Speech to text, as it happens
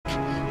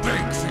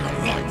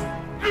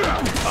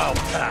I'll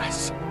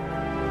pass.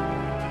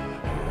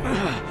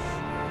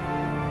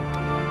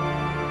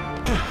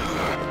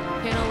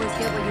 Can't always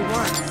get what you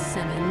want,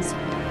 Simmons.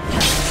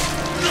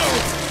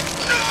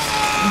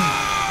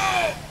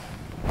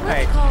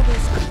 Alright. Call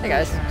this Hey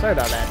guys, sorry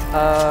about that.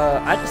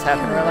 I just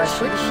happened to realize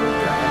which you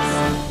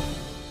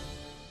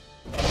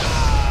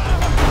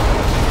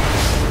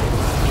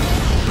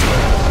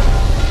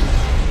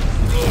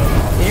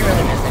didn't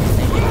really miss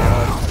anything, you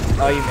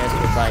know. All you missed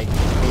was like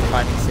me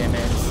finding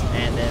Simmons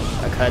and then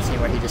a cutscene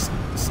where he just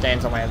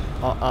stands on my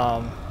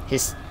he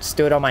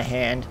stood on my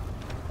hand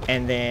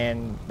and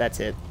then that's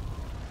it.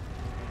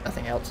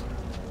 Nothing else.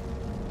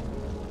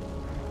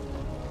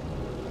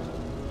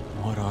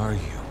 What are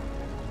you?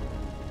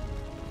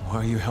 Why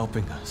are you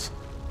helping us?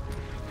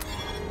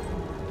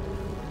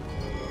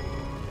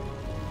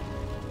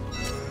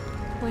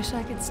 Wish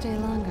I could stay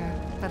longer,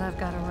 but I've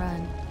got to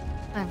run.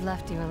 I've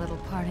left you a little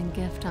parting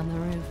gift on the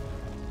roof.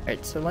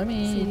 Alright, so let See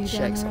me you check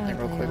down the something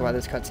road, real quick Leo. while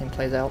this cutscene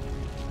plays out.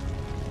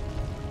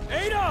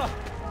 Ada!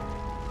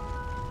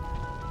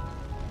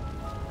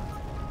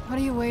 What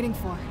are you waiting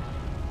for?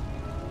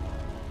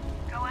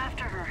 Go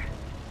after her.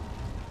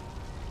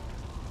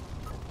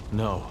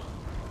 No.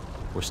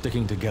 We're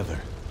sticking together.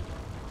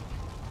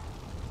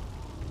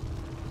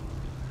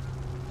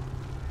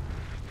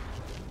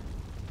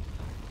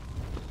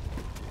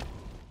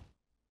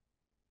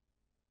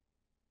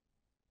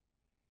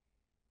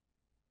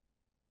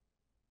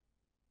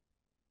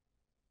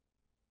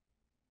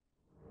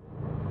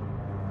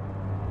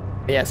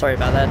 But yeah, sorry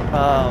about that.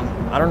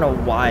 I don't know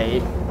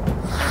why.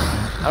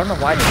 I don't know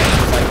why the game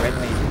just like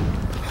randomly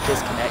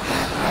disconnected.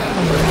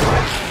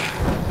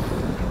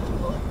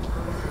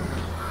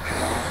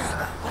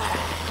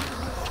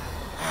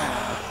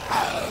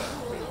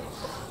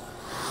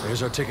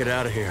 There's our ticket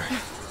out of here.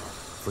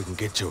 If we can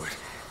get to it.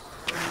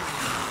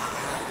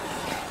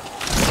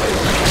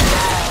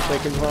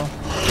 Quick as well.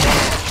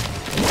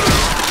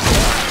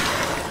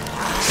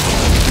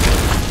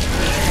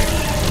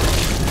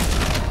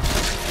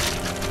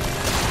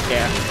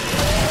 Yeah.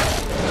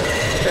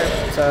 Okay,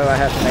 so I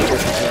have to make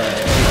this into a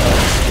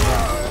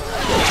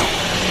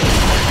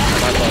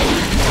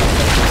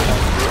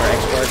or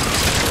export.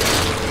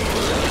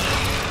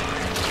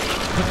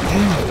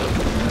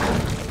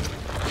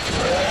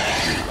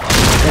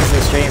 Since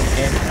the stream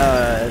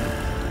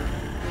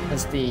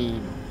since the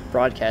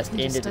broadcast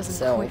ended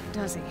itself,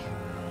 Does he?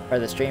 or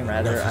the stream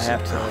rather, I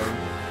have to.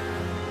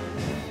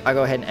 I'll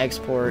go ahead and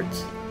export.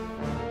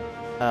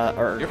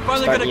 Or You're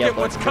finally start gonna the get upload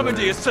what's coming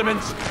to for you,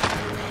 Simmons!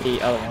 the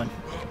other one.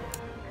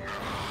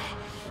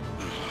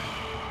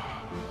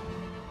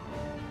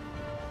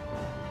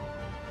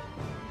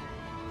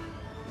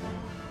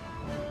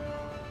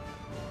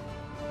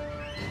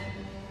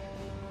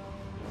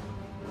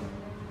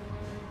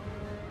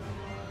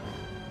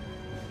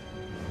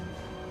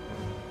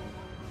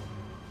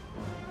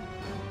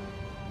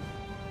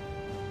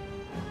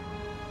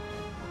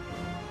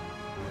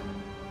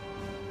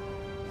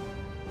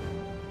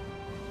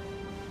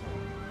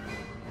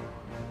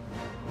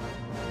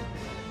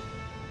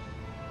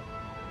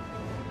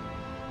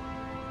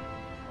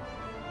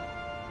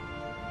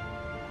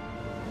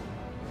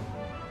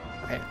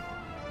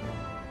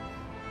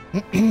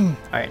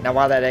 Alright, now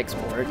while that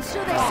exports,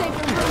 Sure they saved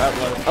the roof.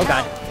 upload. Oh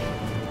god.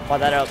 While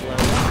that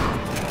uploads,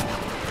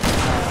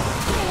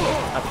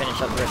 I'll finish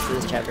up the rest of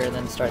this chapter and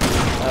then start the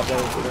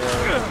upload for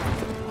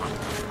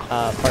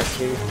part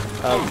 2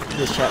 of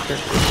this chapter.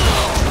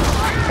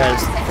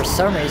 Because for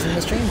some reason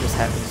the stream just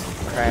happens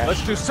to crash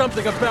Let's do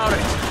something about it!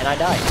 and I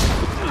died.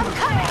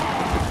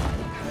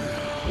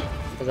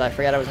 Because I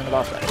forgot I was in the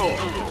boss battle.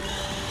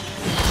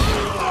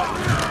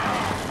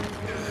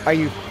 Are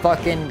you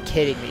fucking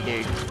kidding me,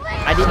 dude?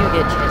 I didn't even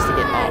get a chance to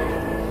get up.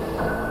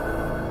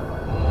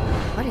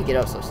 Why do you get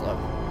up so slow?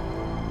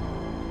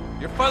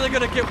 You're finally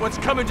gonna get what's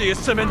coming to you,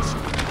 Simmons!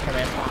 Come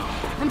in.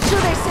 I'm sure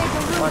they saved the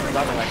roof. Come on,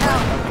 drop it like Hell.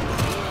 that.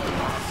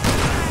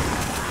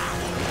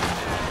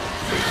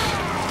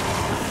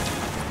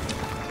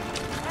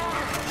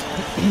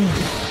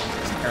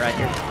 Right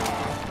here.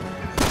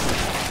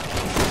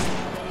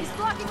 He's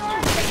blocking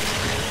our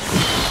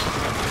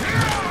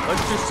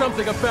Let's do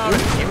something about it!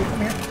 Can we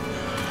come here?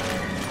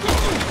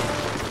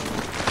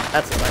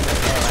 That's a weapon.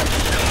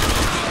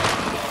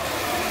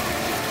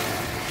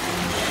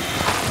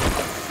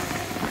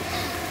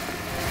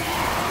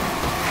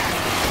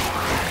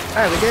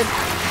 Alright, we good?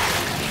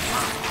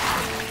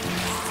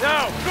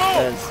 Now, go!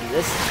 Because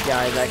this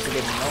guy is actually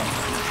getting annoying.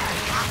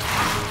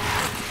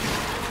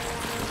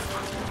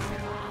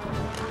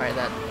 Alright,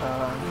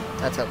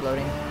 that's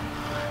uploading.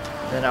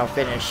 And then I'll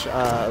finish,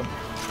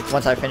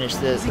 once I finish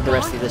the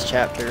rest of this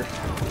chapter,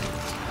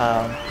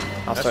 I'll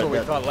That's start what we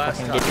the thought last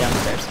fucking get time.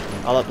 downstairs.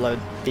 I'll upload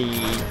the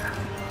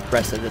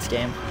rest of this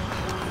game.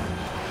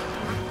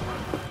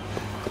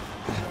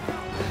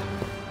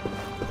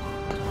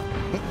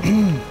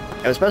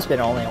 It was supposed to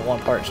be only a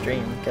one-part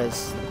stream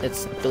because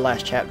it's the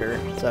last chapter,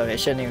 so it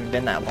shouldn't even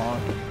been that long.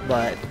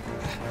 But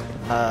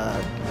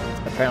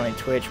apparently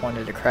Twitch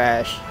wanted to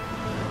crash,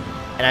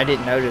 And I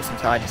didn't notice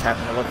until I just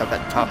happened to look up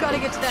at the top Gotta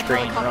of get to the that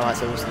screen and helicopter.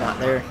 realized it was not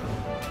there.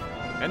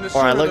 And the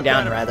Or I sooner looked the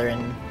down better. rather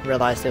and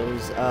realized it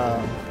was, I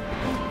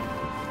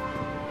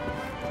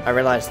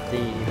realized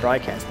the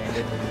broadcast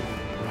ended.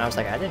 And I was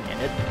like, I didn't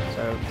end it,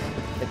 so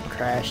it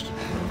crashed.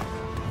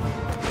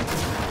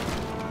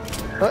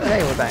 But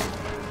hey, we're back.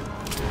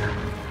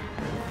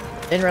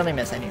 Didn't really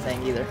miss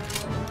anything either.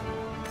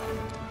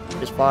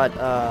 Just fought,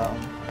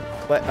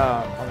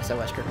 I almost said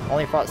Wesker.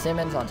 Only fought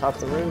Simmons on top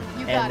of the roof,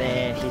 You and got it.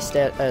 then he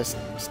stepped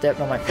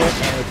on my foot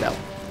and we fell.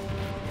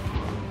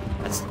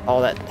 That's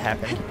all that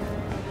happened.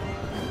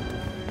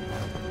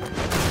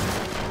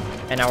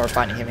 And now we're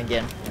fighting him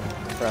again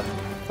for a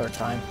third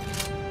time.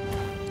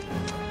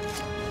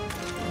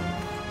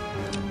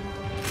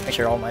 Make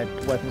sure all my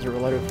weapons are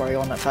reloaded before I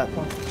go on that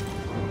platform.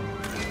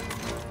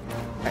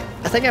 Alright,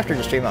 I think after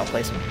the stream I'll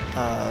play some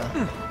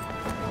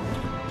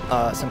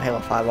Halo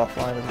 5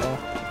 offline as well.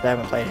 I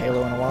haven't played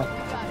Halo in a while.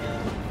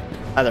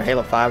 Either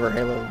Halo 5 or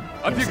Halo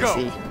Up you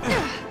MCC. go.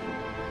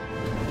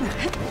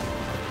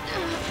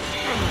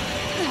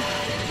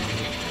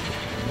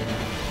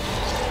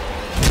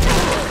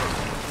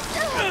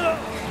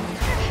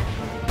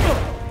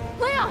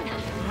 Leon!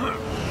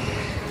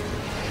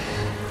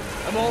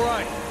 I'm all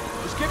right.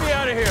 Just get me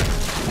out of here.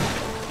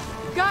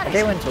 Got I it!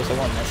 did wait until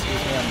someone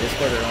messaged me on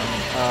Discord or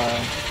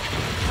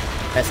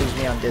messaged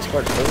me on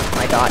Discord. Oh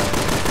my god.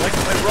 Like to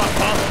play rock,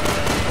 huh?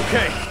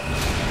 Okay.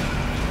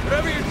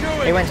 Whatever you're doing.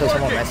 They wait until it's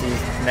someone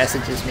working.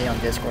 messages me on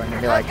Discord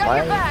and be like, got why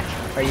your back."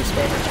 are you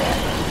spamming chat?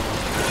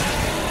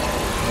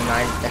 And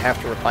I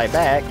have to reply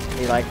back and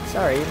be like,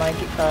 sorry, my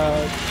game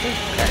crashed.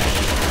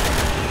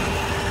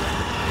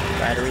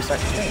 I had to restart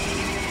the stream.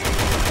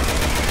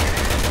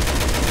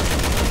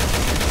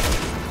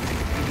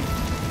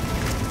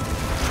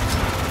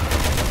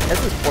 This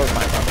is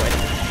horrifying, by the way.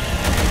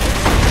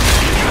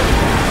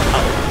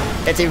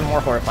 Oh, it's even more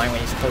horrifying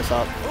when he's close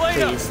up.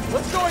 Elena, Please,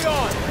 what's going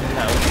on?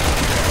 no.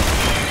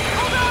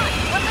 Hold on!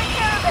 We'll take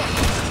care of it!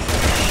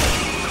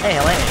 Hey,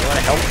 Helena, you want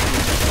to help?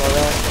 Slow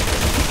that?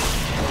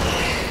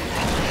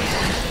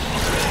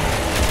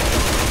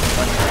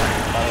 One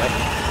second, by the way.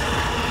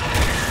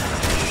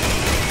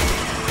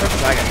 First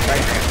dragon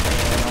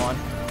going on.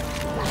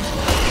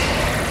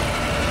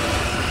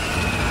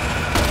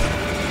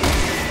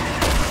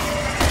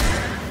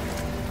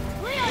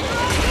 Leon, you're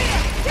over here!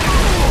 Get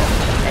out!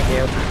 Thank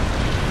you.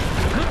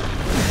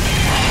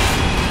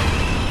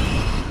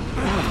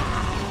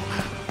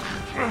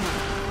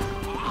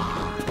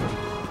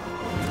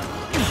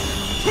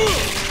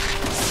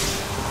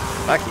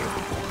 Fuck you.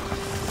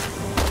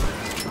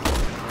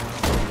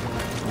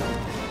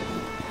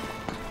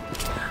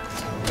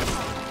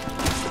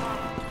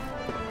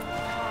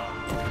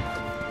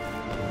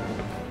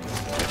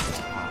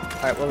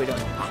 Alright, what are we doing?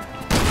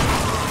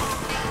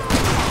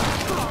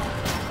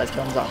 Let's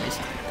kill some zombies.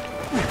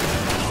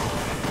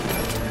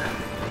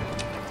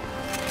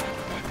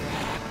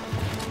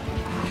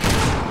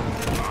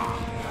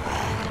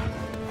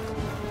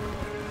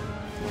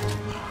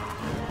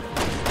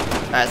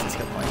 That's a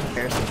skill point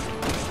comparison.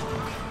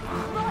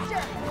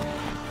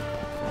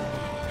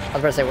 I was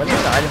about to say, what's the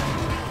item?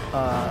 I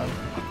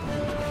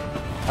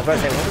was about to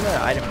say, what was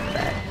the item in the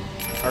back?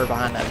 Or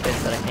behind that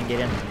fence that I can get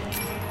in?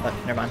 But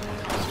never mind.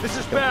 This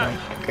is Skill bad.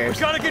 point, who We cares?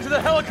 gotta get to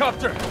the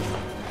helicopter.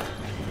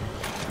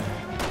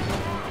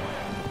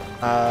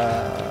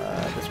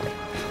 This way.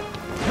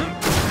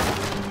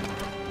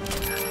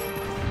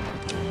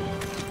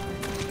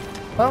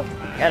 Well,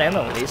 got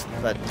ammo at least,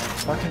 but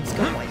fucking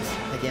skill points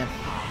again.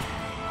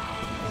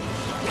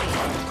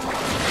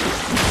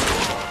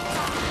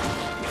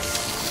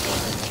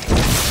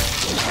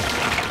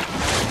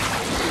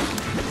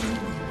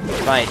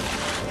 Right.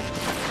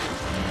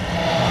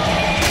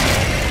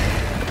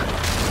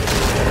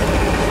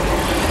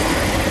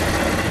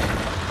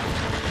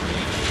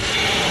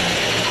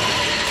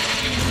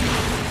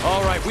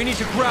 All right, we need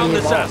to ground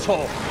this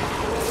asshole.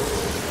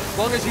 As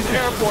long as he's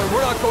airborne,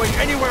 we're not going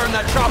anywhere in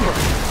that chopper.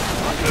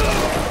 I'm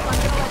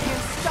gonna let him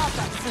stop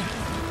us!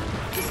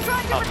 He's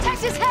trying to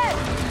protect his head!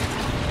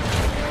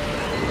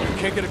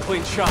 Can't get a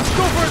clean shot. Go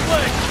for his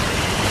leg.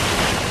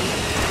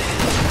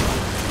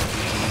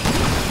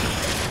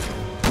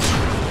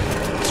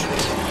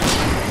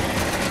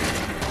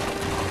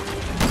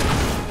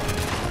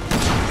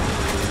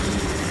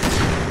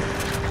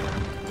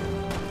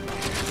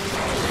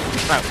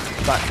 Oh,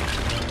 fuck.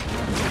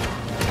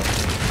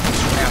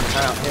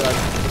 Time out, reload.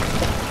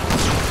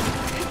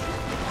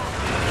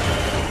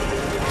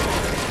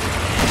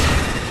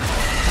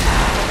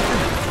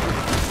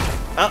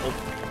 Uh-oh.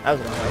 That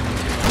was the wrong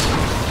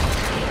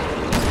way.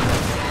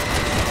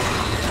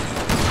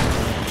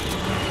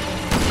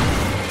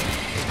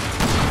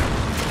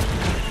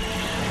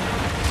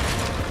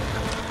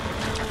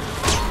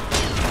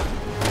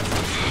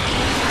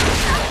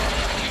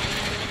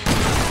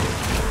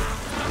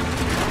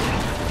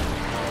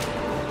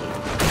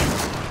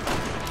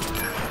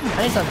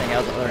 I need something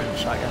else other than the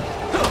shotgun.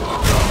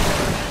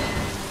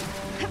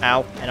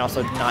 Ow, and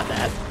also not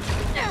that.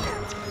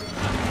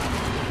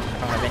 I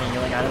don't have any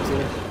healing items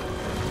either.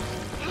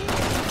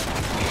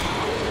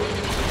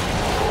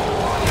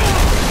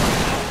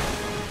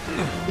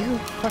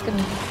 fucking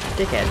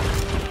dickhead.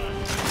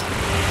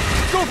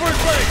 Go for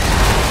his leg!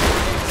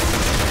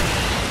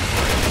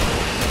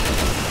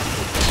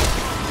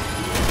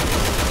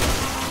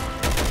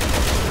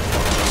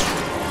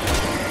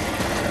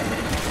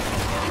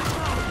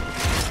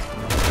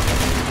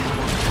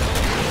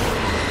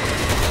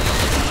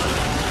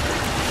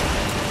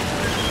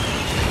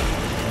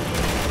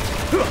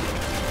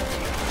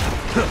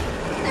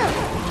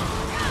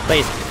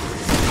 Please.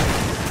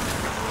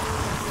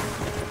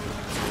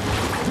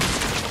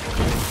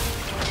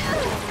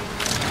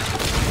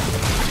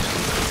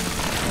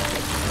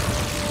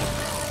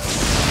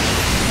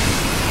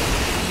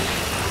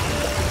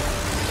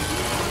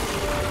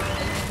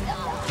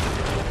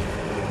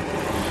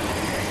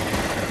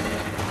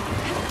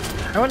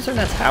 I want to assume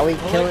that's how we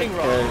kill it,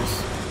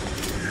 because...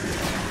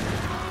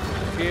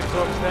 If he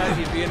absorbs that,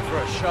 he'd be in for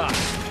a shock.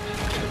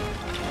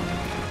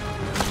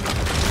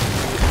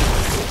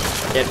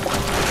 It.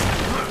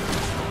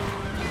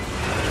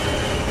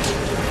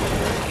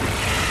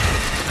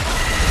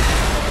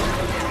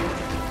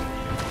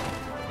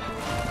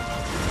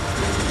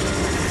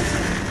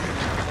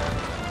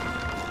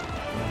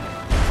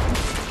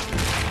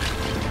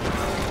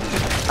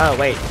 Oh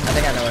wait, I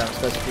think I know what I'm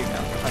supposed to do now.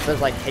 I'm supposed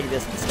to like take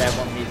this and stab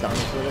one of these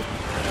zombies with it.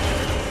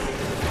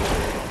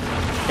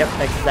 Yep,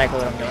 that's exactly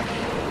what I'm doing.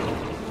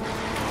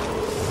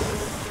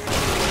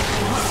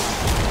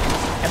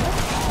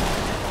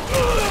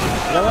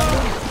 Is that what I'm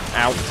doing?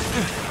 Ow.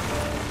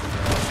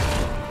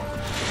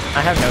 I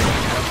have no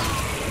defense.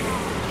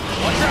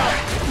 Watch out!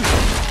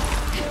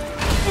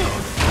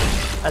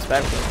 That's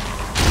bad for me.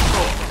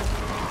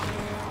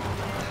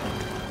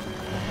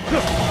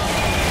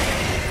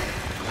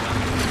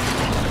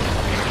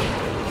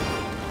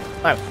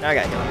 Oh, now I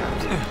got healing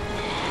arms.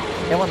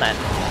 They won that.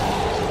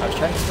 I was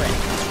trying to sprint.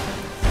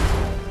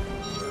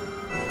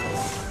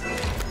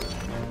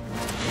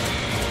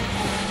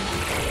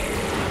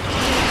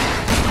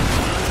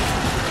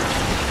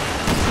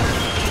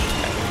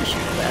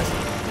 Shoot his ass.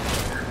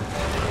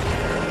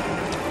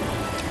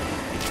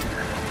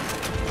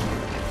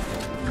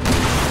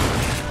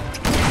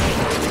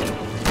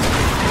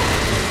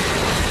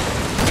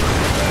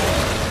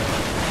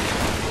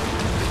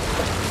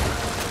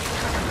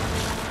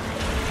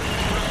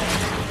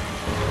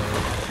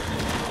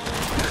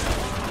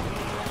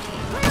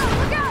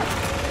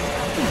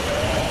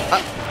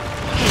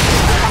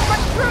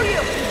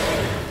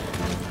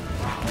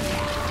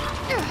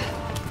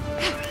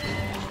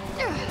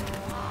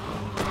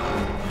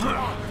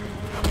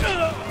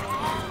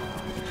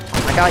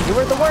 God, you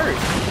were the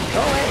worst. Go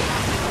away.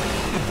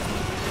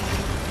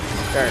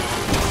 Sure.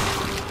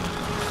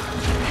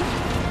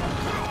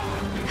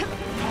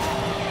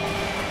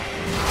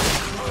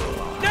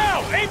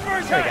 Now, aim for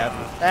his There we head.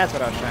 go. That's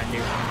what I was trying to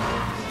do.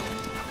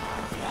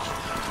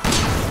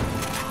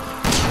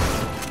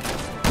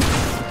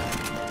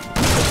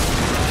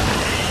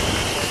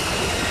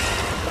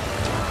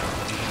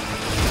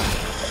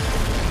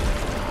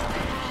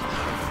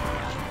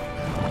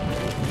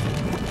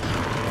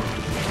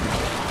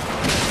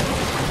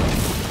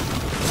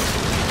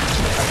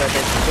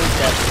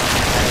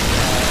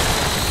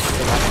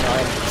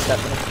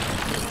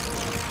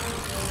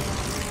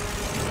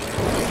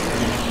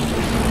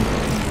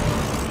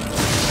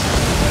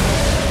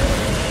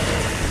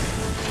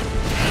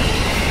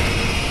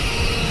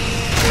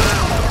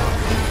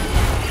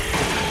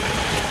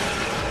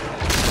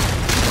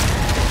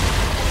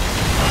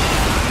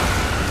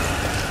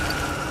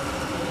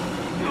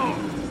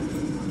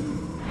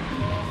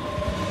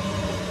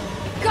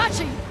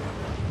 Gotcha!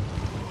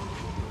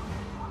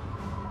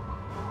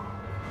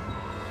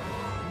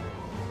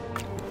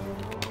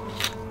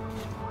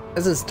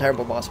 This is a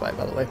terrible boss fight,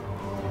 by the way.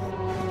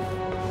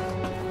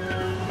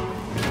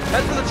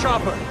 Head for the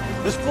chopper.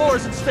 This floor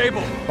isn't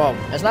stable. Well,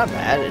 it's not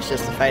bad, it's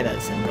just the fact that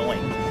it's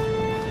annoying.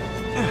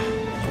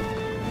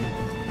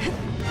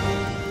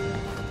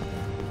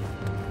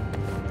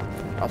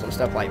 Also,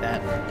 stuff like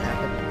that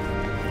happen.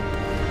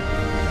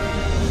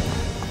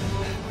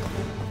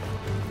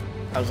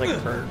 I was looking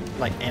for,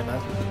 like, ammo.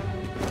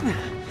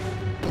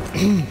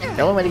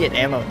 The only way to get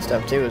ammo and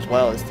stuff, too, as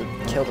well, is to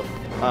kill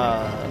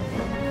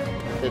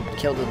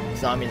the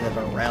zombies that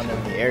are around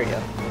in the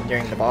area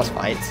during the boss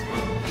fights.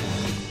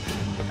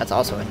 That's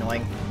also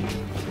annoying.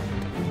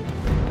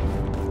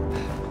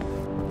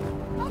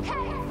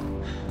 Okay.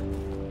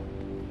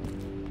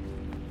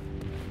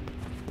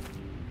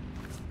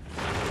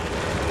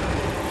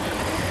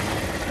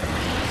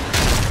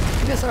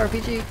 This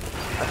RPG?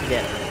 I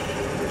forget.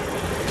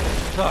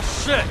 Oh,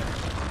 shit!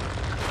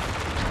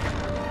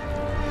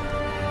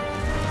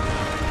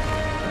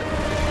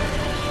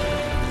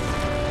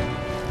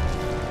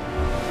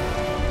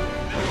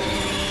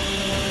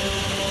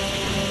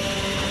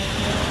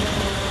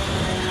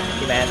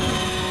 You mad?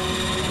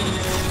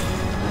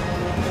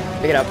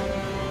 Pick it up.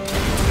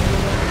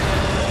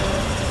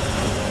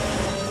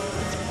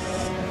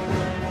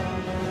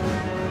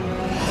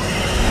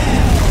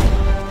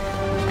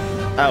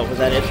 Oh, was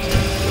that it?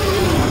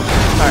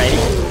 Alrighty.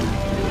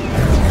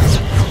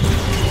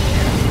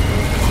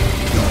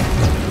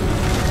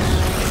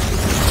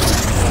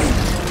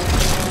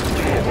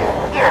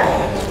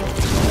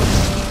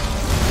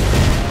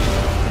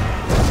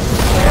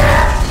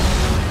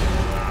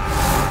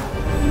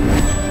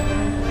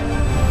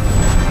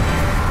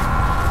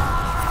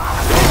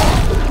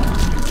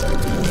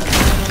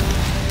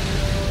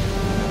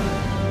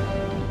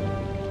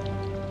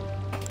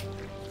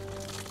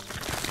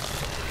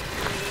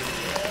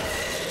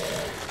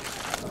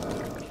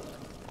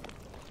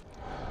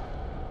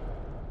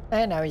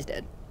 And now he's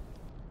dead.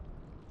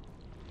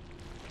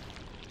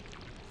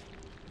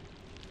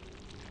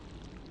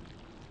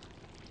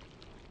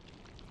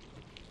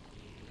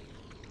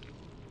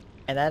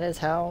 And that is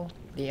how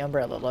the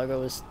Umbrella logo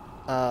was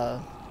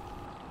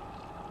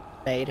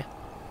made.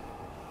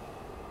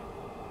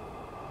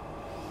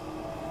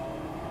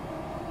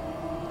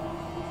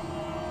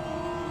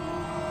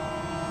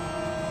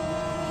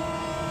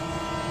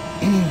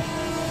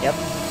 Yep.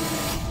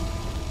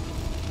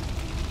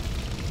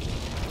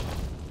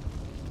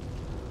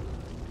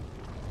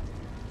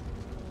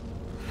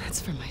 That's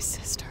for my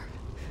sister.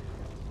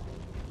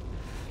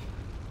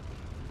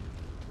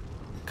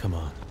 Come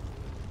on.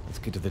 Let's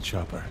get to the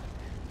chopper.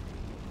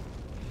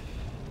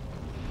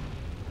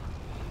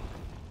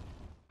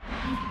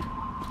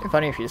 It'd be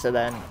funny if you said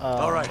that in,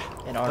 All right,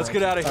 in let's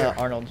get out of here.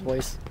 Arnold's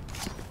voice.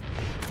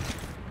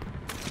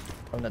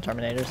 From the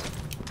Terminators.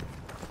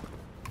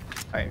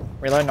 Alright,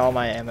 reloading all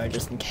my ammo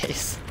just in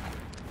case.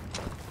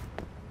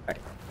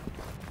 Alright.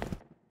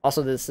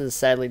 Also, this is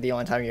sadly the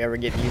only time you ever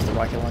get to use the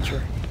rocket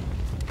launcher.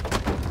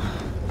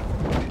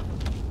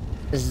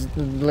 This is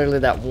literally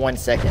that 1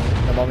 second,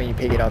 the moment you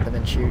pick it up and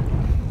then shoot.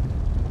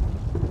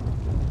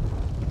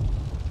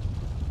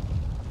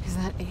 Is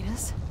that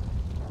Ada's?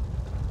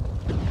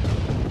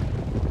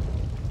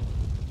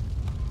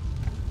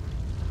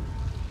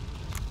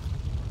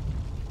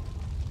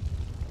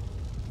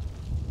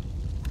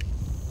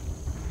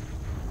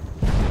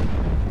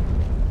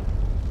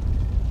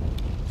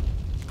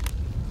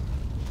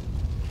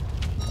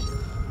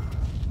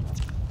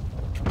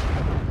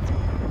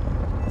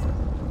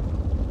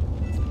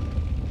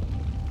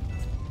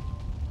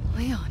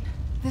 Leon,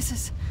 this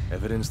is...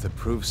 Evidence that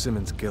proves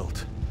Simmons'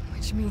 guilt.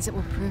 Which means it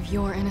will prove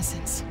your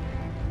innocence.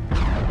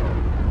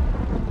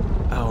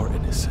 Our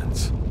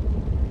innocence.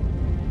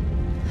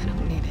 I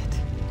don't need it.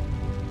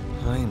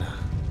 Lena.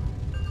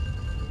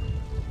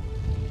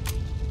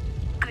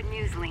 Good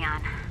news,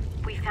 Leon.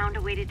 We found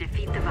a way to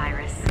defeat the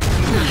virus.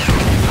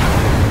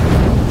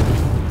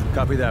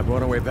 Copy that. We're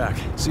on our way back.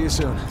 See you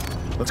soon.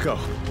 Let's go.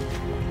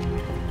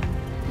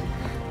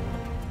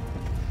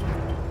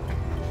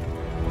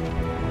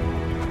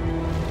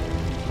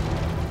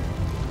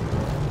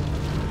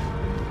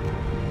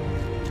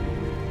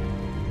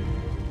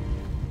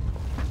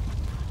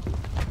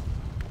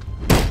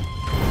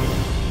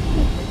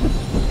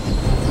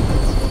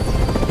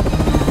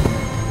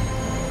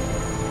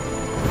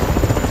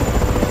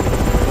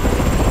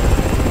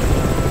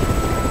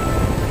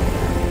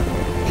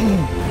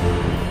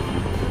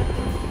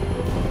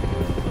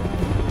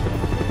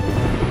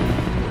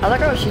 I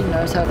like how she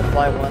knows how to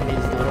fly one of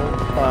these little,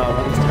 one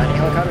of these tiny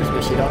helicopters,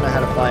 but she don't know how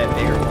to fly a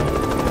bigger one,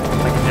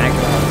 like an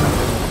actual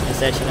helicopter.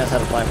 Instead, she knows how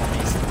to fly one of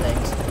these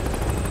things.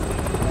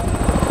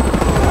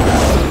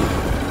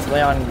 So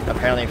Leon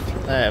apparently,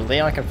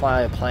 Leon can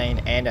fly a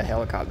plane and a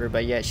helicopter,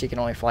 but yet she can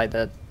only fly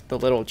the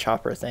little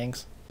chopper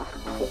things.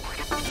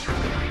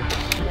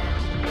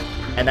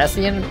 And that's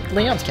the end of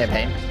Leon's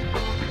campaign.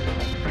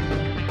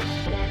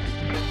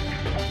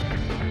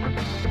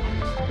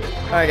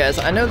 Alright guys,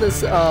 I know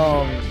this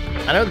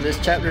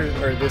chapter,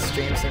 or this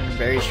stream seemed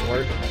very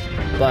short,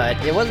 but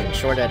it wasn't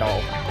short at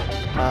all.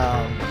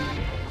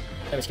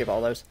 Let me skip all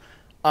those.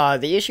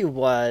 The issue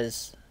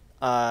was,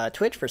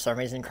 Twitch for some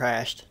reason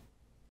crashed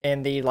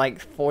in the like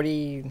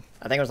 40,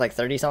 I think it was like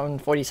 30 something,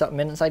 40 something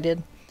minutes I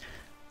did.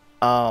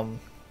 When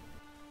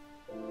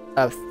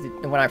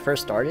I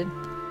first started,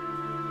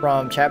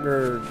 from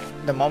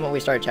the moment we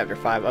started chapter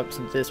 5 up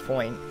to this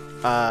point,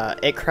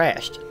 it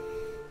crashed.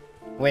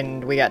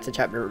 When we got to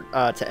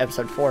to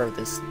episode 4 of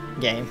this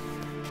game,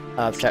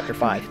 of chapter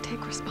 5.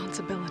 Take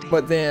responsibility.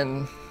 But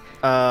then,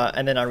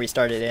 and then I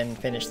restarted and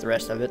finished the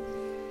rest of it.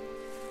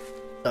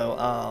 So,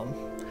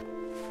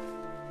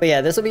 but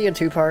yeah, this will be a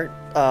two-part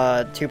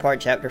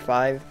chapter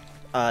 5.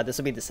 This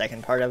will be the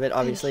second part of it,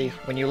 obviously.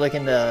 When you look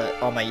on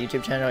my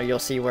YouTube channel, you'll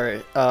see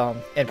where,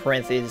 in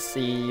parentheses,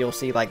 you'll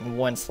see like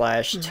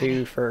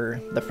 1/2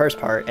 for the first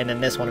part, and then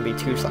this one will be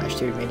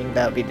 2/2, meaning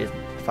that'll be the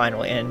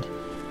final end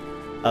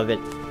of it.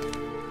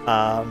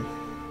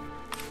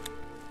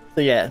 So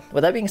yeah,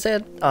 with that being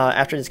said,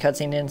 after this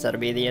cutscene ends, that'll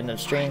be the end of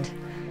the stream.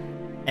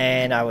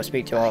 And I will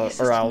speak to all,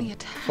 or I'll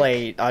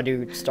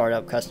do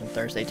Startup Custom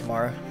Thursday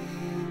tomorrow.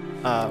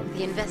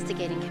 The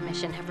investigating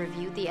commission have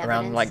reviewed the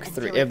around evidence like and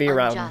 3, feel it'll be it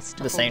around unjust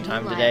to the same hold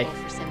time you today, liable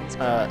for Simmons'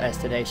 killing. as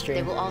today's They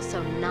stream. will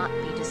also not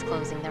be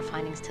disclosing their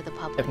findings to the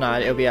public. If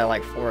not, it'll be at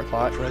like 4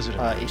 o'clock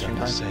President Eastern done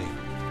the time. same.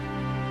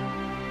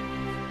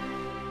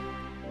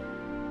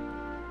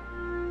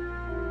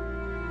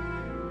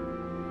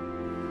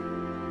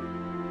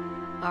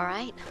 All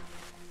right.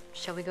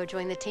 Shall we go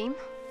join the team?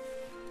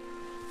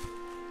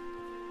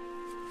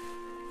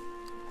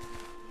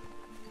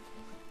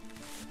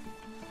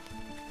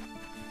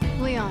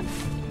 Leon.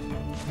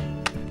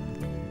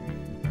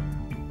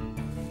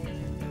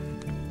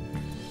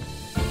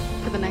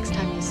 For the next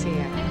time you see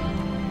her.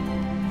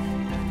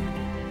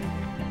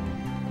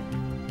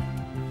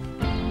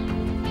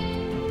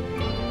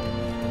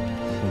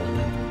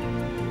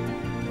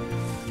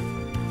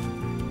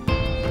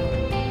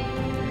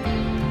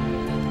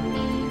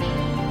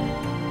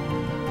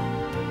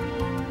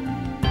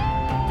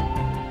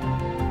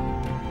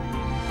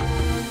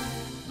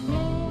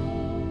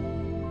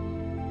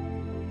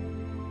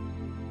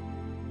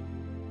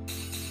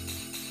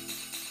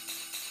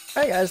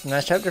 Alright guys, and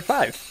that's chapter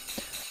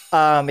 5.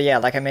 But yeah,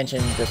 like I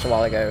mentioned just a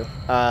while ago,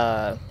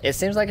 it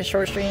seems like a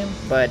short stream,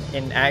 but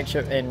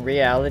in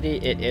reality,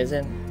 it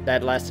isn't.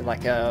 That lasted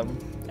like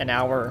an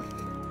hour.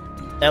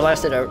 That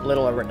lasted a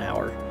little over an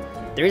hour.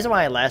 The reason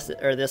why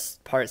this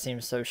part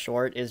seems so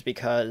short is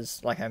because,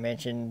 like I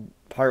mentioned,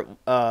 when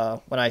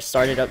I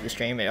started up the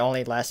stream, it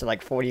only lasted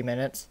like 40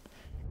 minutes,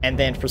 and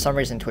then for some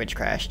reason Twitch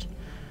crashed.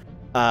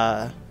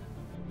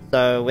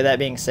 So with that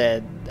being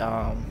said,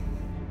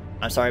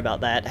 I'm sorry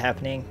about that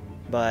happening,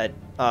 but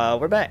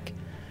we're back.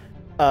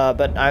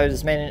 But I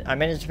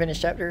managed to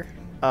finish chapter.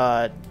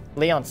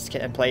 Leon's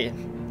can play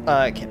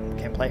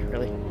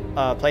playthrough.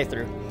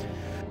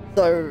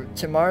 So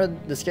tomorrow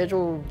the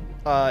schedule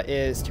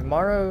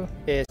tomorrow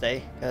is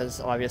Thursday,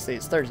 because obviously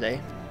it's Thursday,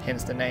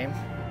 hence the name.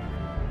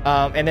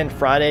 And then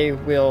Friday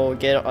we'll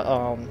get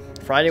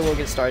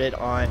started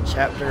on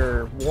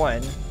chapter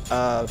 1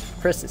 of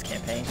Chris's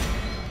campaign.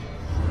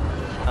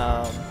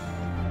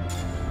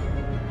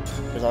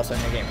 There's also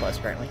New Game Plus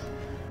apparently.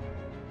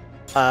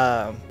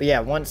 But yeah,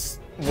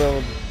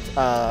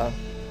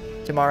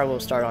 tomorrow we'll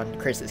start on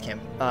Chris's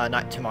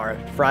not tomorrow.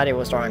 Friday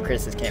we'll start on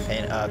Chris's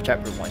campaign of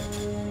chapter 1.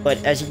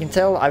 But as you can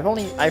tell, I've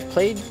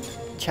played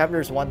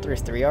chapters 1 through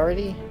 3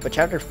 already, but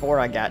chapter 4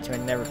 I got to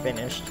and never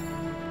finished.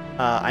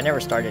 I never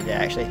started it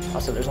actually.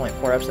 Also, there's only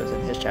 4 episodes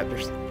in his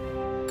chapters.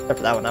 Except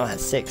for that one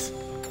has 6.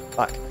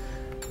 Fuck.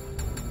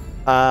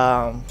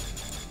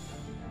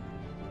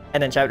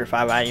 And then chapter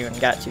 5 I ain't even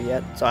got to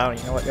yet, so I don't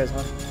even know what goes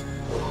on.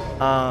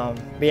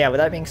 But yeah, with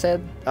that being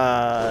said,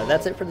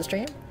 that's it for the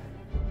stream.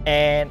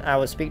 And I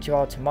will speak to you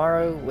all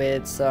tomorrow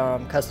with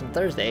some Custom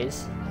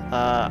Thursdays.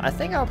 I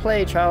think I'll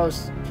play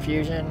Trials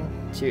Fusion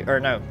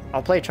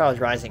I'll play Trials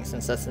Rising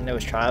since that's the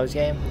newest Trials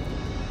game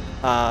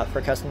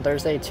for Custom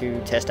Thursday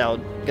to test out,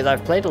 because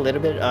I've played a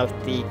little bit of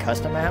the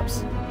custom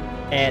maps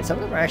and some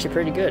of them are actually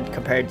pretty good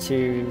compared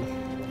to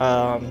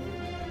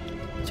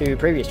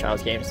previous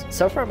Trials games.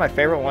 So far my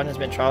favorite one has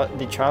been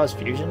the Trials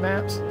Fusion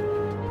maps.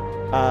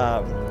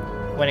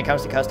 When it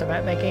comes to custom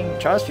map making,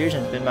 Trials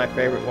Fusion has been my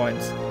favorite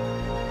ones.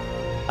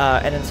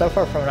 And then so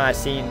far from what I've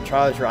seen,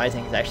 Trials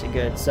Rising is actually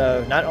good.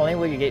 So not only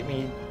will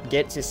you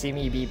get to see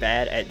me be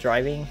bad at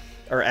driving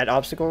or at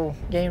obstacle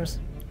games,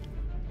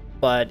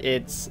 but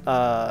it's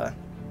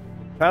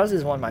Trials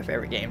is one of my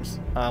favorite games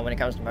when it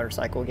comes to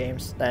motorcycle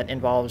games that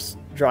involves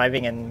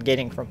driving and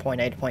getting from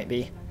point A to point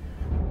B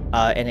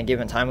in a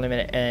given time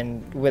limit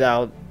and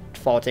without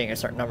faulting a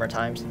certain number of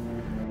times.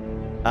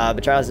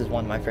 But Trials is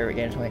one of my favorite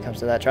games when it comes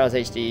to that. Trials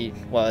HD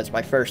was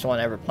my first one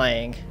ever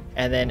playing,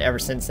 and then ever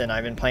since then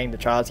I've been playing the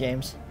Trials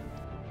games.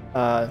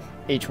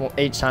 Each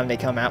time they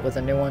come out with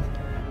a new one.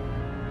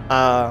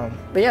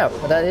 But yeah,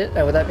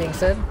 with that being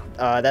said,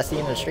 that's the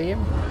end of the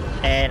stream,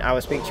 and I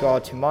will speak to you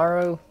all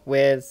tomorrow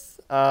with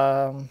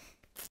some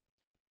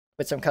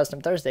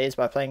Custom Thursdays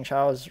by playing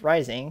Trials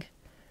Rising.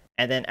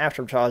 And then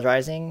after Trials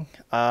Rising,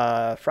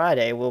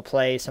 Friday we'll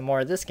play some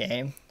more of this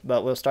game,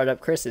 but we'll start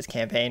up Chris's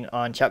campaign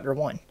on chapter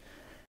 1.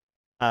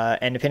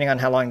 And depending on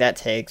how long that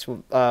takes,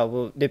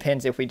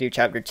 depends if we do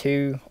chapter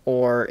 2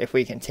 or if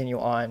we continue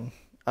on,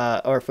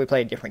 or if we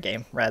play a different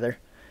game rather.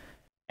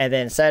 And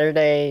then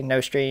Saturday,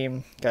 no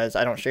stream because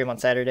I don't stream on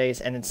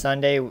Saturdays. And then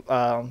Sunday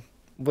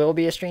will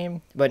be a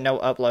stream, but no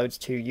uploads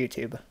to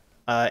YouTube.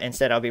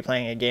 Instead, I'll be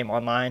playing a game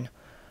online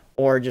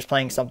or just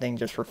playing something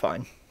just for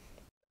fun.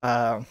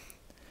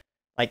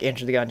 Like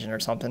Enter the Gungeon or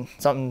something.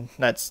 Something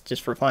that's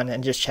just for fun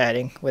and just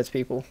chatting with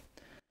people,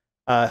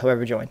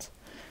 whoever joins.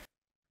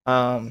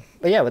 But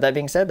yeah, with that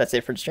being said, that's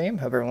it for the stream.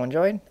 Hope everyone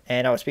enjoyed,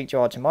 and I will speak to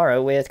you all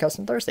tomorrow with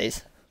Custom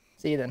Thursdays.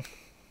 See you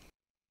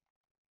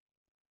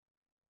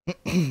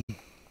then.